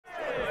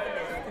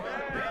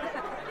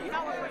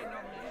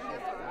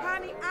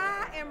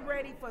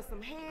for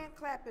some hand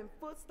clapping,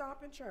 foot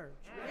stomping church.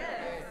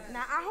 Yes.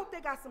 Now, I hope they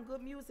got some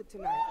good music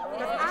tonight,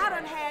 because I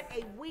done had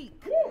a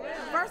week.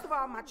 First of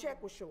all, my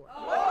check was short.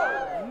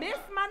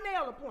 Missed my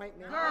nail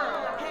appointment.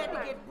 Had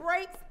to get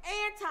brakes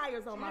and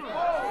tires on my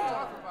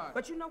car.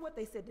 But you know what?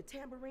 They said the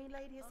tambourine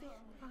lady is here,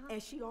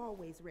 and she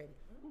always ready.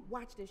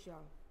 Watch this,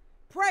 y'all.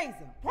 Praise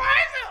him.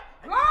 Praise him.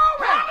 Glory.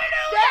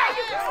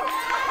 Hallelujah.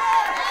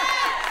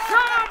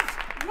 Psalms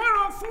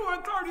 104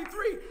 and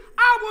 33.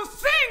 I will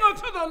sing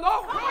unto the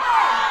Lord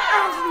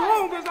as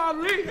long as I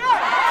live. And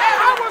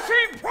I will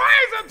sing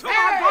praise unto my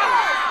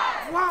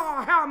God while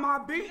I have my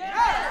being.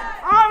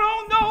 I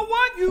don't know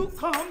what you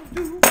come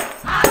do.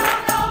 I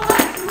don't know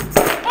what you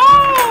come.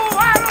 Oh,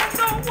 I don't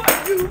know what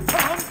you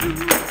come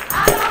do.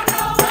 I don't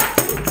know what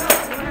you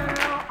come.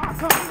 Well, I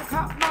come to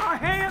clap my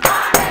hands.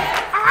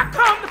 I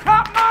come to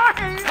clap my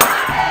hands.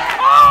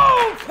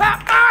 Oh, clap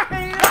my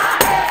hands.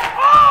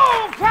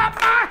 Oh, clap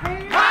my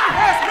hands.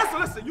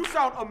 Listen, you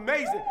sound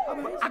amazing.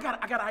 I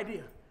got an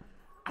idea.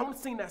 I want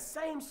to sing that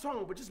same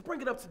song, but just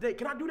bring it up to date.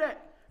 Can I do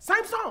that?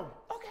 Same song.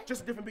 Okay.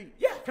 Just a different beat.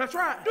 Yeah. Can I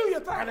try it? Do your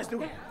thing. All right, let's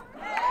do it.